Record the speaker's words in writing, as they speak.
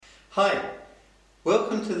Hi,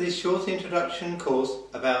 welcome to this short introduction course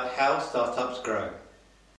about how startups grow.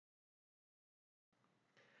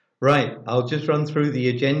 Right, I'll just run through the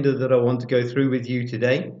agenda that I want to go through with you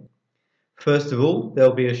today. First of all,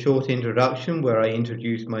 there'll be a short introduction where I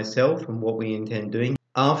introduce myself and what we intend doing.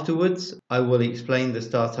 Afterwards, I will explain the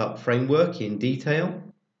startup framework in detail.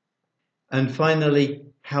 And finally,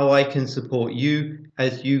 how I can support you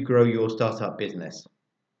as you grow your startup business.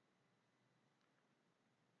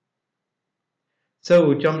 So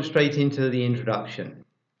we'll jump straight into the introduction.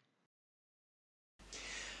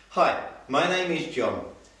 Hi, my name is John.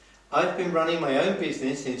 I've been running my own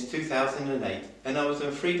business since 2008 and I was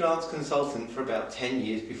a freelance consultant for about 10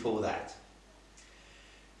 years before that.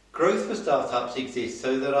 Growth for Startups exists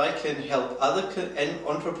so that I can help other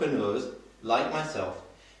entrepreneurs like myself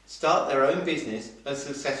start their own business as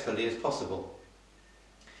successfully as possible.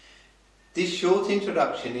 This short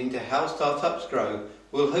introduction into how startups grow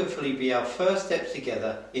will hopefully be our first steps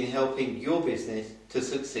together in helping your business to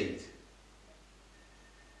succeed.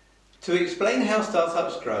 To explain how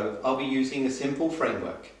startups grow, I'll be using a simple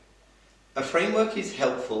framework. A framework is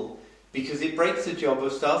helpful because it breaks the job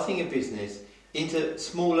of starting a business into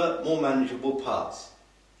smaller, more manageable parts.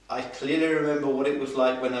 I clearly remember what it was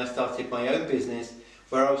like when I started my own business,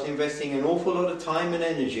 where I was investing an awful lot of time and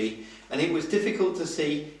energy, and it was difficult to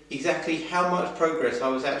see exactly how much progress I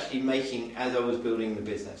was actually making as I was building the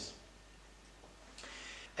business.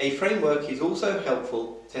 A framework is also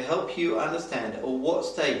helpful to help you understand at what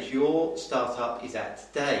stage your startup is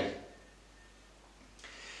at today.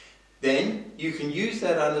 Then you can use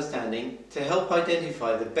that understanding to help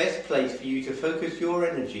identify the best place for you to focus your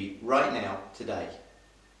energy right now, today.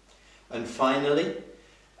 And finally,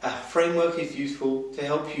 a framework is useful to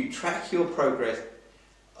help you track your progress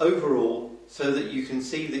overall so that you can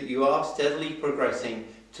see that you are steadily progressing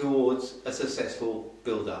towards a successful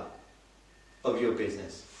build-up of your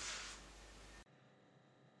business.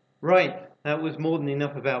 Right, that was more than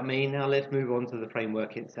enough about me. Now let's move on to the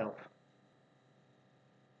framework itself.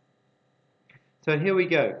 So here we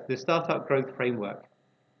go, the Startup Growth Framework.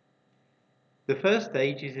 The first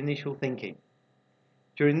stage is initial thinking.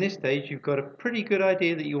 During this stage, you've got a pretty good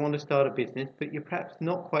idea that you want to start a business, but you're perhaps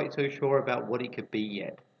not quite so sure about what it could be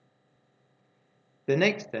yet. The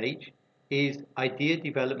next stage is idea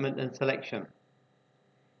development and selection.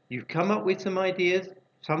 You've come up with some ideas,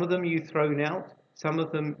 some of them you've thrown out, some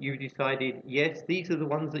of them you've decided, yes, these are the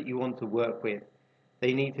ones that you want to work with.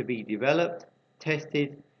 They need to be developed,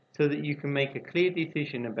 tested, so that you can make a clear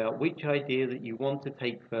decision about which idea that you want to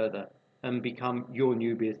take further and become your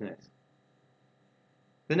new business.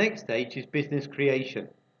 The next stage is business creation.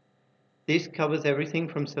 This covers everything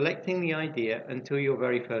from selecting the idea until your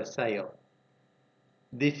very first sale.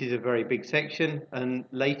 This is a very big section, and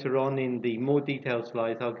later on in the more detailed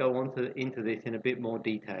slides I'll go into this in a bit more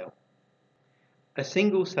detail. A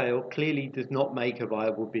single sale clearly does not make a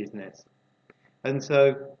viable business, and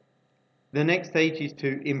so the next stage is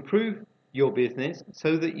to improve your business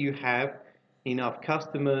so that you have enough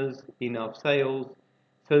customers, enough sales,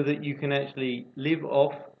 so that you can actually live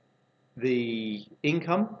off the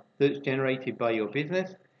income that's generated by your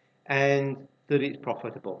business and that it's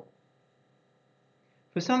profitable.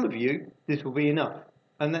 For some of you, this will be enough,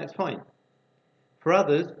 and that's fine. For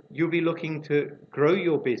others, you'll be looking to grow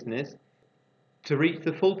your business to reach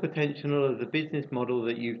the full potential of the business model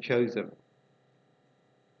that you've chosen.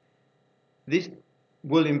 This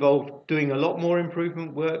will involve doing a lot more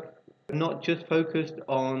improvement work, not just focused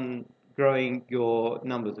on growing your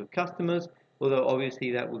numbers of customers, although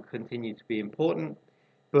obviously that will continue to be important,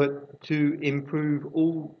 but to improve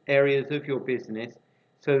all areas of your business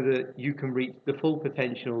so that you can reach the full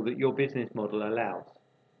potential that your business model allows.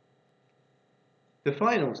 The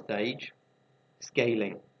final stage,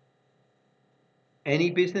 scaling.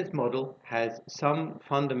 Any business model has some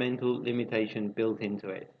fundamental limitation built into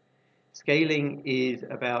it. Scaling is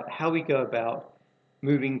about how we go about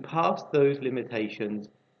moving past those limitations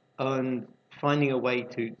and finding a way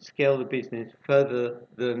to scale the business further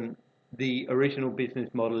than the original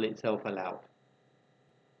business model itself allowed.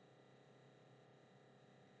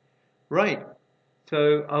 Right,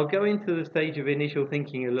 so I'll go into the stage of initial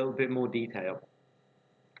thinking in a little bit more detail.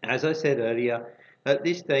 As I said earlier, at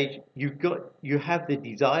this stage you have the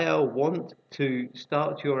desire or want to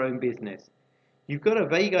start your own business. You've got a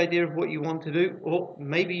vague idea of what you want to do, or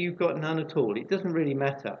maybe you've got none at all. It doesn't really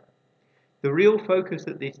matter. The real focus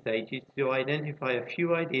at this stage is to identify a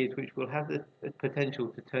few ideas which will have the potential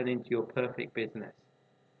to turn into your perfect business.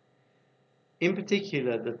 In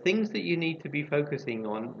particular, the things that you need to be focusing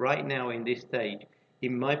on right now in this stage,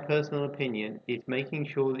 in my personal opinion, is making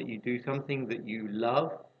sure that you do something that you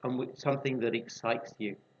love and something that excites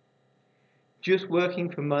you. Just working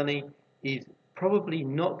for money is probably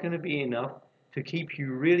not going to be enough to keep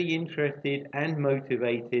you really interested and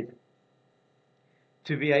motivated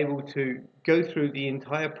to be able to go through the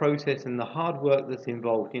entire process and the hard work that's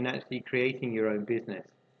involved in actually creating your own business.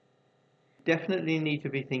 Definitely need to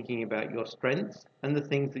be thinking about your strengths and the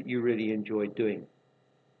things that you really enjoy doing.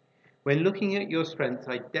 When looking at your strengths,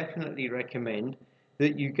 I definitely recommend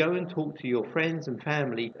that you go and talk to your friends and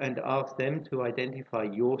family and ask them to identify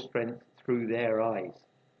your strengths through their eyes.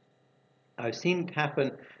 I've seen it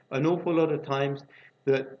happen an awful lot of times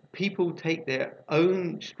that people take their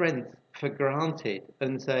own strengths for granted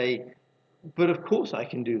and say, but of course I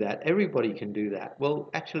can do that. Everybody can do that. Well,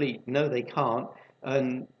 actually, no, they can't.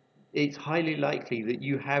 And it's highly likely that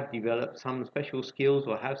you have developed some special skills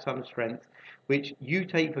or have some strengths which you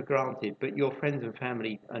take for granted, but your friends and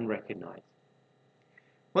family unrecognize.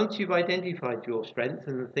 Once you've identified your strengths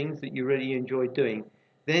and the things that you really enjoy doing,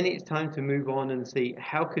 then it's time to move on and see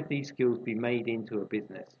how could these skills be made into a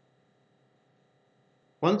business.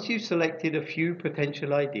 Once you've selected a few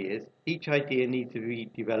potential ideas, each idea needs to be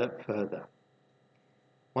developed further.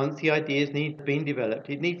 Once the ideas need to be developed,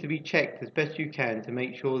 it needs to be checked as best you can to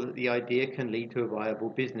make sure that the idea can lead to a viable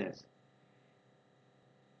business.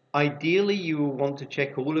 Ideally, you will want to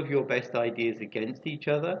check all of your best ideas against each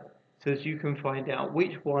other so that you can find out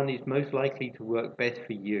which one is most likely to work best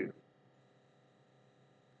for you.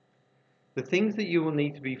 The things that you will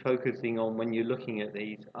need to be focusing on when you're looking at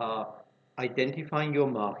these are identifying your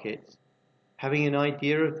markets, having an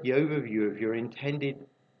idea of the overview of your intended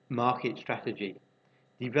market strategy,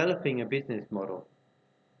 developing a business model.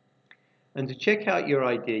 And to check out your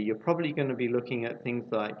idea, you're probably going to be looking at things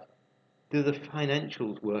like, do the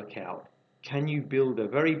financials work out? Can you build a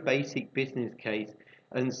very basic business case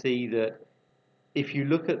and see that if you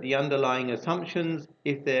look at the underlying assumptions,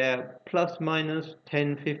 if they're plus minus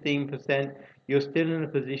 10, 15%, you're still in a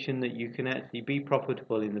position that you can actually be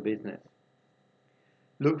profitable in the business.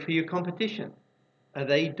 Look for your competition. Are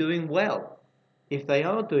they doing well? If they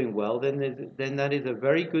are doing well, then that is a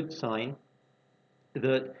very good sign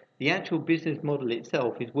that the actual business model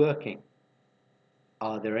itself is working.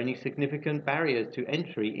 Are there any significant barriers to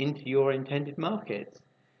entry into your intended markets?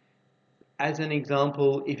 As an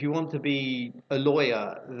example, if you want to be a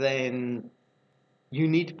lawyer, then you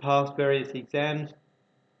need to pass various exams.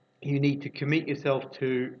 You need to commit yourself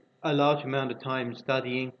to a large amount of time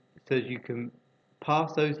studying so that you can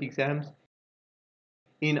pass those exams.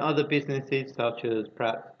 In other businesses, such as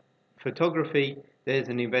perhaps photography, there's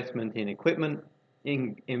an investment in equipment,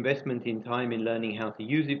 investment in time in learning how to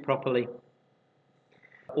use it properly.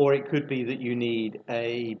 Or it could be that you need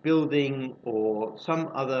a building or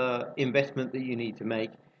some other investment that you need to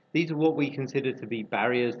make. These are what we consider to be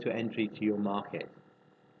barriers to entry to your market.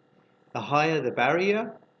 The higher the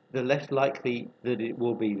barrier, the less likely that it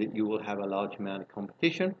will be that you will have a large amount of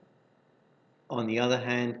competition. On the other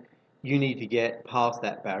hand, you need to get past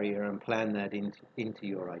that barrier and plan that into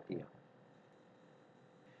your idea.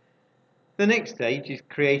 The next stage is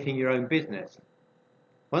creating your own business.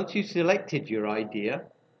 Once you've selected your idea,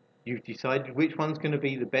 you've decided which one's going to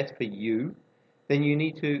be the best for you, then you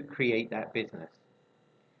need to create that business.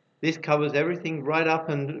 This covers everything right up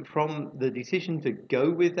and from the decision to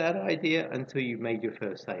go with that idea until you've made your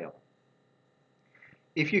first sale.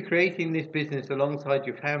 If you're creating this business alongside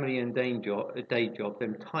your family and day job,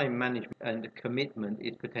 then time management and commitment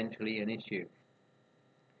is potentially an issue.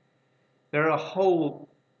 There are a whole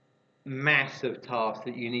mass of tasks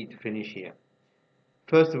that you need to finish here.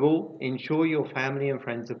 First of all, ensure your family and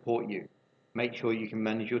friends support you. Make sure you can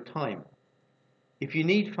manage your time. If you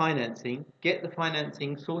need financing, get the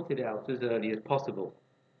financing sorted out as early as possible.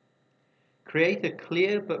 Create a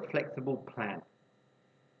clear but flexible plan.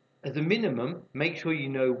 As a minimum, make sure you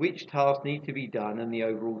know which tasks need to be done and the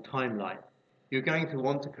overall timeline. You're going to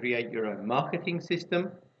want to create your own marketing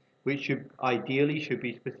system, which ideally should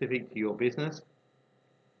be specific to your business.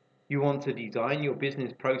 You want to design your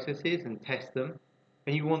business processes and test them.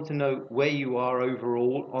 And you want to know where you are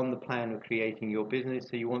overall on the plan of creating your business,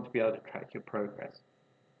 so you want to be able to track your progress.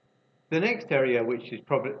 The next area, which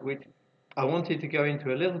I wanted to go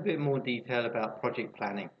into a little bit more detail about project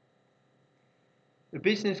planning. The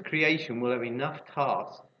business creation will have enough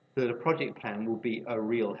tasks that a project plan will be a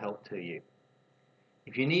real help to you.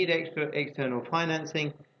 If you need extra external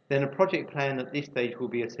financing, then a project plan at this stage will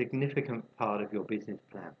be a significant part of your business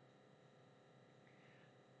plan.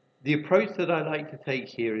 The approach that I like to take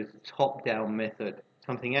here is a top-down method,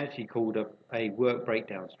 something actually called a work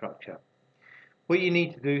breakdown structure. What you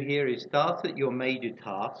need to do here is start at your major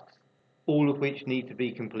tasks, all of which need to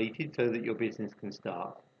be completed so that your business can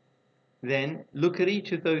start. Then look at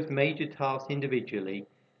each of those major tasks individually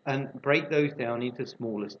and break those down into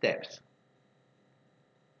smaller steps.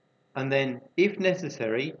 And then, if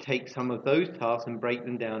necessary, take some of those tasks and break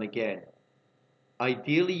them down again.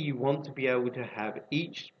 Ideally, you want to be able to have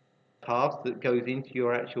each task that goes into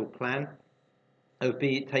your actual plan of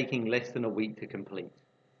it taking less than a week to complete.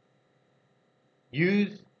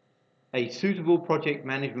 Use a suitable project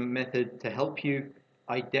management method to help you.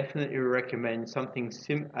 I definitely recommend something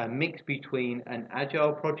a mix between an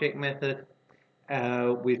agile project method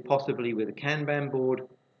with possibly with a Kanban board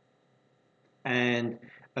and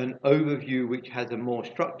an overview which has a more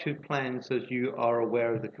structured plan so that you are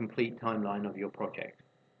aware of the complete timeline of your project.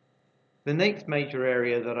 The next major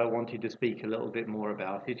area that I wanted to speak a little bit more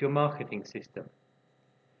about is your marketing system.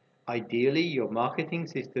 Ideally, your marketing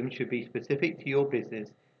system should be specific to your business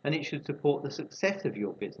and it should support the success of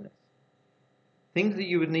your business. Things that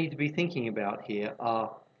you would need to be thinking about here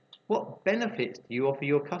are: what benefits do you offer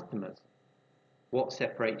your customers? What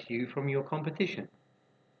separates you from your competition?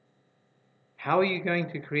 How are you going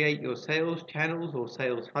to create your sales channels or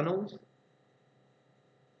sales funnels?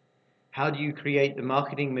 How do you create the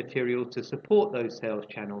marketing materials to support those sales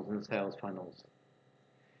channels and sales funnels?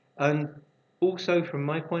 And also, from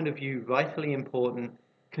my point of view, vitally important,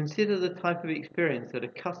 consider the type of experience that a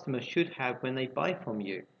customer should have when they buy from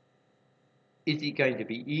you. Is it going to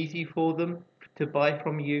be easy for them to buy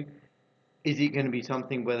from you? Is it going to be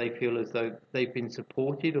something where they feel as though they've been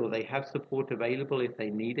supported or they have support available if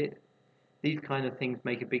they need it? These kind of things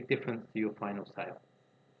make a big difference to your final sale.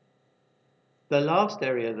 The last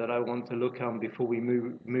area that I want to look on before we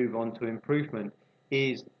move on to improvement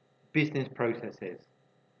is business processes.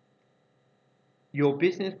 Your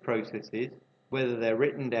business processes, whether they're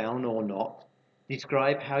written down or not,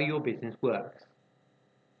 describe how your business works.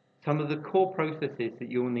 Some of the core processes that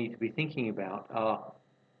you'll need to be thinking about are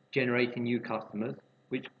generating new customers,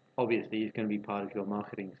 which obviously is going to be part of your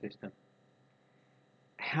marketing system.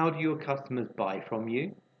 How do your customers buy from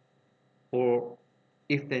you? Or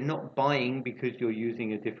if they're not buying because you're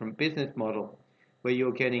using a different business model where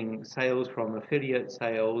you're getting sales from affiliate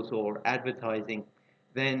sales or advertising,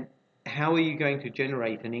 then how are you going to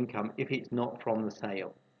generate an income if it's not from the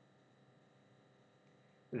sale?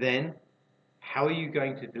 Then, how are you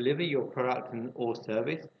going to deliver your product or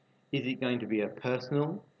service? Is it going to be a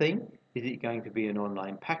personal thing? Is it going to be an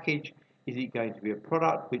online package? Is it going to be a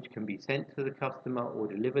product which can be sent to the customer or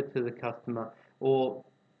delivered to the customer? Or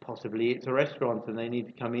possibly it's a restaurant and they need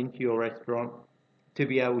to come into your restaurant to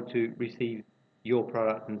be able to receive your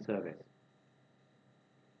product and service.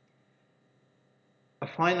 A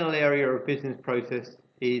final area of business process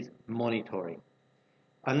is monitoring.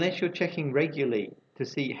 Unless you're checking regularly to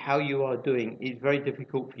see how you are doing, it's very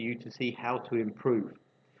difficult for you to see how to improve.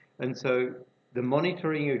 And so the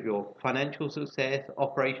monitoring of your financial success,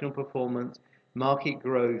 operational performance, market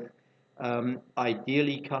growth,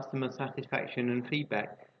 ideally customer satisfaction and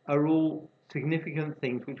feedback are all significant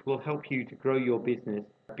things which will help you to grow your business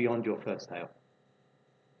beyond your first sale.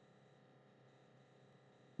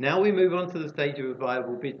 Now we move on to the stage of a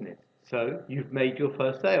viable business. So you've made your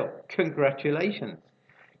first sale. Congratulations.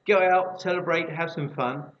 Go out, celebrate, have some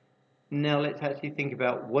fun. Now let's actually think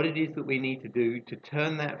about what it is that we need to do to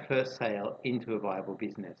turn that first sale into a viable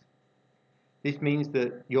business. This means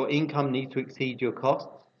that your income needs to exceed your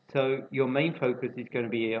costs, so your main focus is going to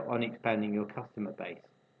be on expanding your customer base.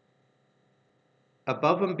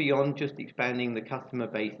 Above and beyond just expanding the customer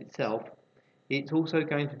base itself, it's also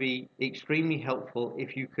going to be extremely helpful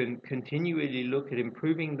if you can continually look at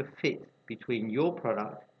improving the fit between your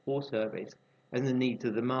product or service and the needs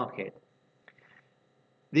of the market.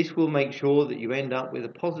 This will make sure that you end up with a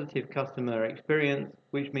positive customer experience,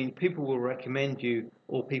 which means people will recommend you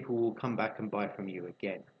or people will come back and buy from you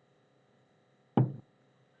again.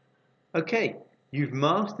 Okay, you've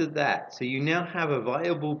mastered that, so you now have a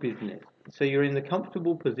viable business. So you're in the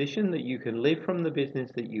comfortable position that you can live from the business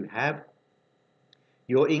that you have.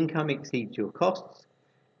 Your income exceeds your costs.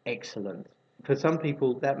 Excellent. For some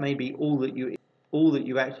people, that may be all that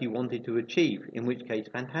you actually wanted to achieve, in which case,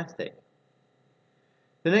 fantastic.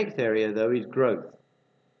 The next area, though, is growth.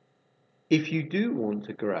 If you do want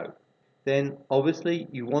to grow, then obviously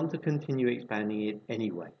you want to continue expanding it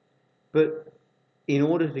anyway. But in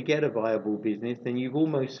order to get a viable business, then you've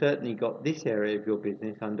almost certainly got this area of your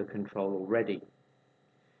business under control already.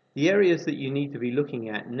 The areas that you need to be looking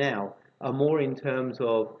at now are more in terms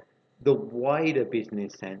of the wider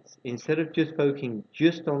business sense. Instead of just focusing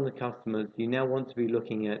just on the customers, you now want to be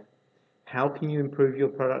looking at how can you improve your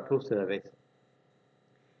product or service?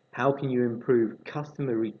 How can you improve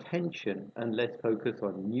customer retention and less focus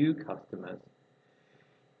on new customers?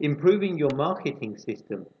 Improving your marketing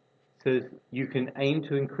system so you can aim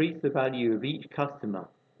to increase the value of each customer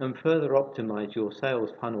and further optimize your sales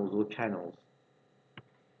funnels or channels.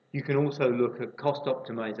 You can also look at cost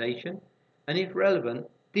optimization and, if relevant,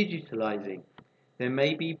 digitalizing. There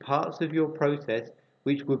may be parts of your process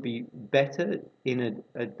which would be better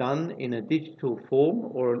done in a digital form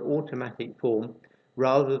or an automatic form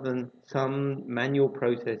rather than some manual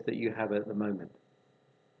process that you have at the moment.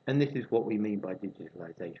 And this is what we mean by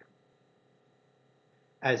digitalization.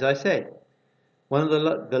 As I said, one of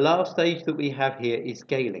the last stage that we have here is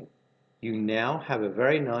scaling. You now have a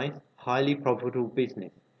very nice, highly profitable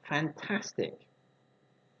business. Fantastic.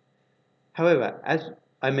 However, as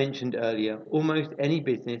I mentioned earlier, almost any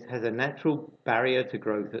business has a natural barrier to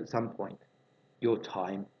growth at some point. Your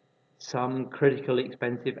time, some critical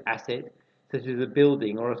expensive asset, such as a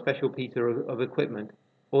building or a special piece of equipment,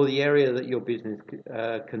 or the area that your business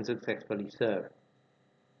can successfully serve.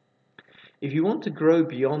 If you want to grow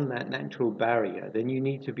beyond that natural barrier, then you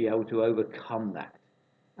need to be able to overcome that.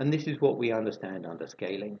 And this is what we understand under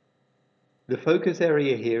scaling. The focus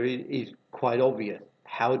area here is quite obvious.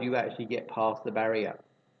 How do you actually get past the barrier?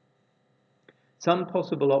 Some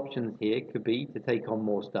possible options here could be to take on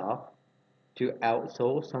more staff, to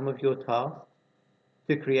outsource some of your tasks,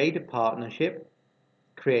 to create a partnership,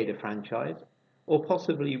 create a franchise, or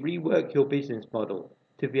possibly rework your business model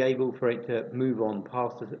to be able for it to move on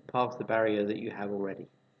past the barrier that you have already.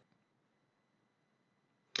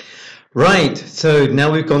 Right, so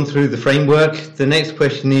now we've gone through the framework. The next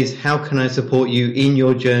question is, how can I support you in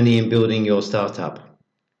your journey in building your startup?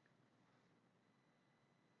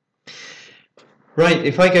 Right,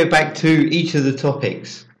 if I go back to each of the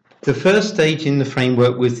topics, the first stage in the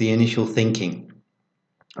framework was the initial thinking,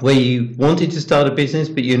 where you wanted to start a business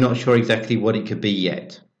but you're not sure exactly what it could be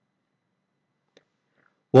yet.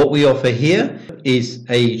 What we offer here is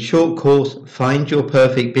a short course, Find Your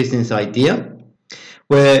Perfect Business Idea,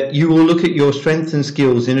 where you will look at your strengths and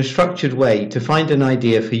skills in a structured way to find an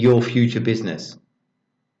idea for your future business.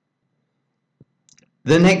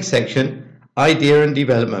 The next section, Idea and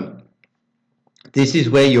Development. This is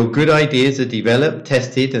where your good ideas are developed,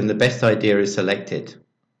 tested, and the best idea is selected.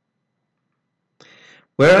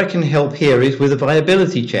 Where I can help here is with a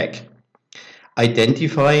viability check.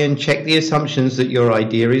 Identify and check the assumptions that your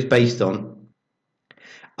idea is based on.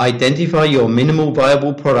 Identify your minimal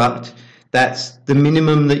viable product. That's the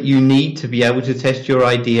minimum that you need to be able to test your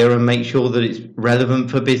idea and make sure that it's relevant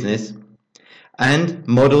for business. And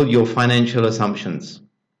model your financial assumptions.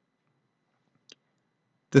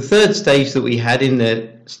 The third stage that we had in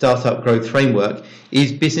the Startup Growth Framework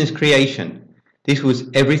is business creation. This was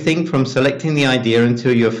everything from selecting the idea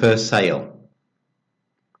until your first sale.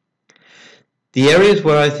 The areas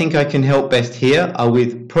where I think I can help best here are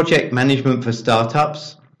with project management for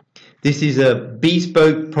startups. This is a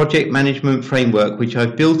bespoke project management framework which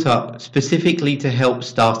I've built up specifically to help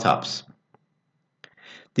startups.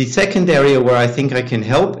 The second area where I think I can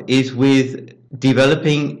help is with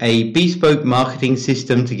developing a bespoke marketing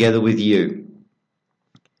system together with you.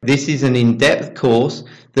 This is an in-depth course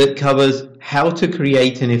that covers how to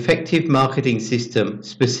create an effective marketing system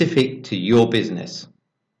specific to your business.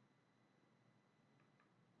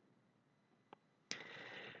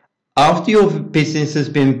 After your business has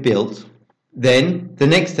been built, then the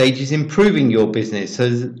next stage is improving your business so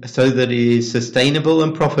that it is sustainable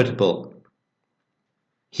and profitable.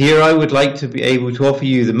 Here I would like to be able to offer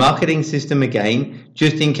you the marketing system again,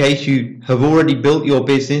 just in case you have already built your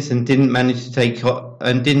business and didn't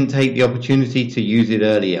take the opportunity to use it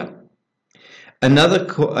earlier. Another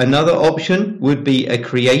option would be a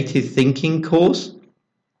creative thinking course.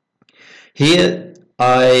 Here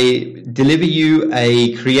I deliver you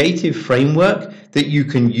a creative framework that you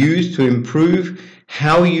can use to improve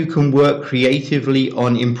how you can work creatively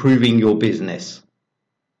on improving your business.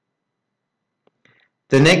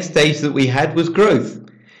 The next stage that we had was growth,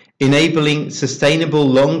 enabling sustainable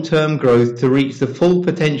long-term growth to reach the full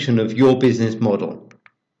potential of your business model.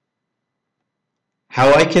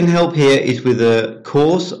 How I can help here is with a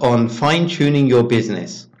course on fine-tuning your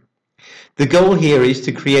business. The goal here is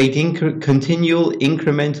to create continual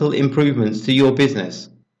incremental improvements to your business.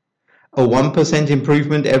 A 1%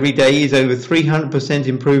 improvement every day is over 300%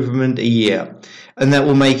 improvement a year, and that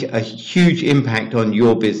will make a huge impact on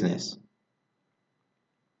your business.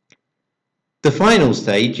 The final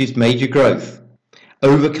stage is major growth,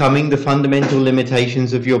 overcoming the fundamental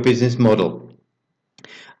limitations of your business model.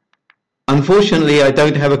 Unfortunately, I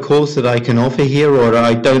don't have a course that I can offer here, or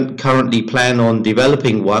I don't currently plan on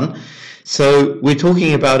developing one. So we're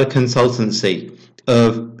talking about a consultancy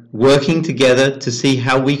of working together to see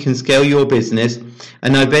how we can scale your business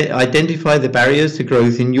and identify the barriers to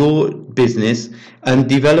growth in your business and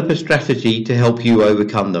develop a strategy to help you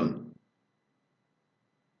overcome them.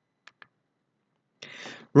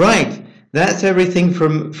 Right, that's everything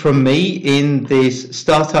from me in this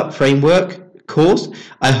Startup Framework course.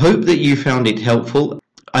 I hope that you found it helpful.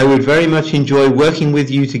 I would very much enjoy working with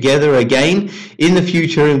you together again in the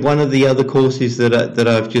future in one of the other courses that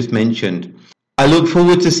I've just mentioned. I look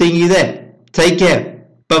forward to seeing you there. Take care.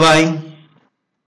 Bye-bye.